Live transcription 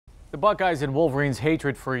The Buckeyes and Wolverines'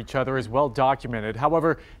 hatred for each other is well documented.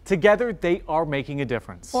 However, together they are making a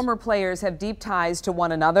difference. Former players have deep ties to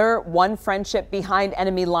one another. One friendship behind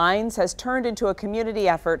enemy lines has turned into a community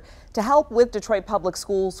effort to help with Detroit Public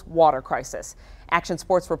Schools' water crisis. Action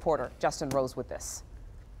Sports reporter Justin Rose with this.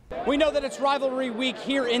 We know that it's rivalry week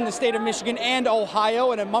here in the state of Michigan and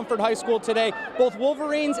Ohio, and at Mumford High School today, both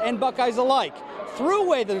Wolverines and Buckeyes alike threw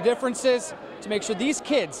away the differences to make sure these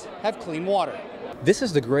kids have clean water. This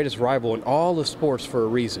is the greatest rival in all of sports for a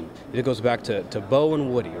reason. It goes back to Bo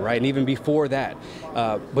and Woody, right? And even before that.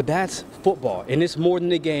 But that's football, and it's more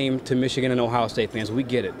than a game to Michigan and Ohio State fans. We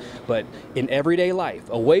get it. But in everyday life,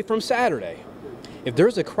 away from Saturday, if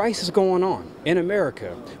there's a crisis going on in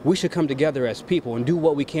America, we should come together as people and do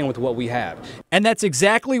what we can with what we have. And that's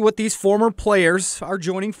exactly what these former players are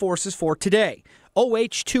joining forces for today.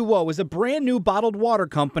 OH2O is a brand new bottled water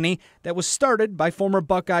company that was started by former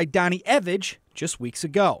Buckeye Donnie Evage just weeks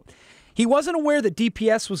ago. He wasn't aware that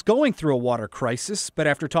DPS was going through a water crisis, but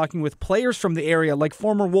after talking with players from the area like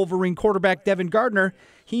former Wolverine quarterback Devin Gardner,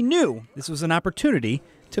 he knew this was an opportunity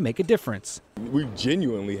to make a difference. We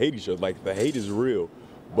genuinely hate each other. Like, the hate is real,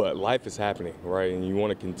 but life is happening, right? And you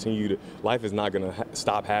want to continue to, life is not going to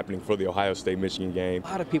stop happening for the Ohio State-Michigan game. A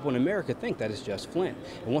lot of people in America think that it's just Flint.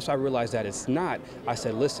 And once I realized that it's not, I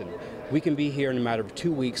said, listen, we can be here in a matter of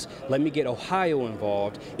 2 weeks. Let me get Ohio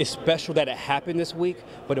involved. It's special that it happened this week,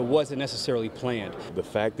 but it wasn't necessarily planned. The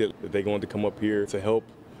fact that they're going to come up here to help,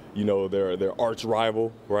 you know, their arch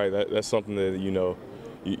rival, right? That's something that, you know,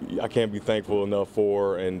 I can't be thankful enough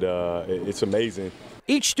for, and it's amazing.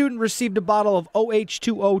 Each student received a bottle of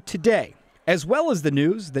OH2O today, as well as the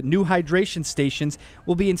news that new hydration stations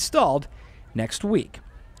will be installed next week.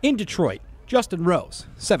 In Detroit, Justin Rose,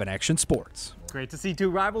 7 Action Sports. Great to see two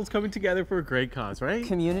rivals coming together for a great cause, right?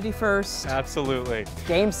 Community first. Absolutely.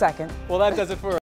 Game second. Well, that does it for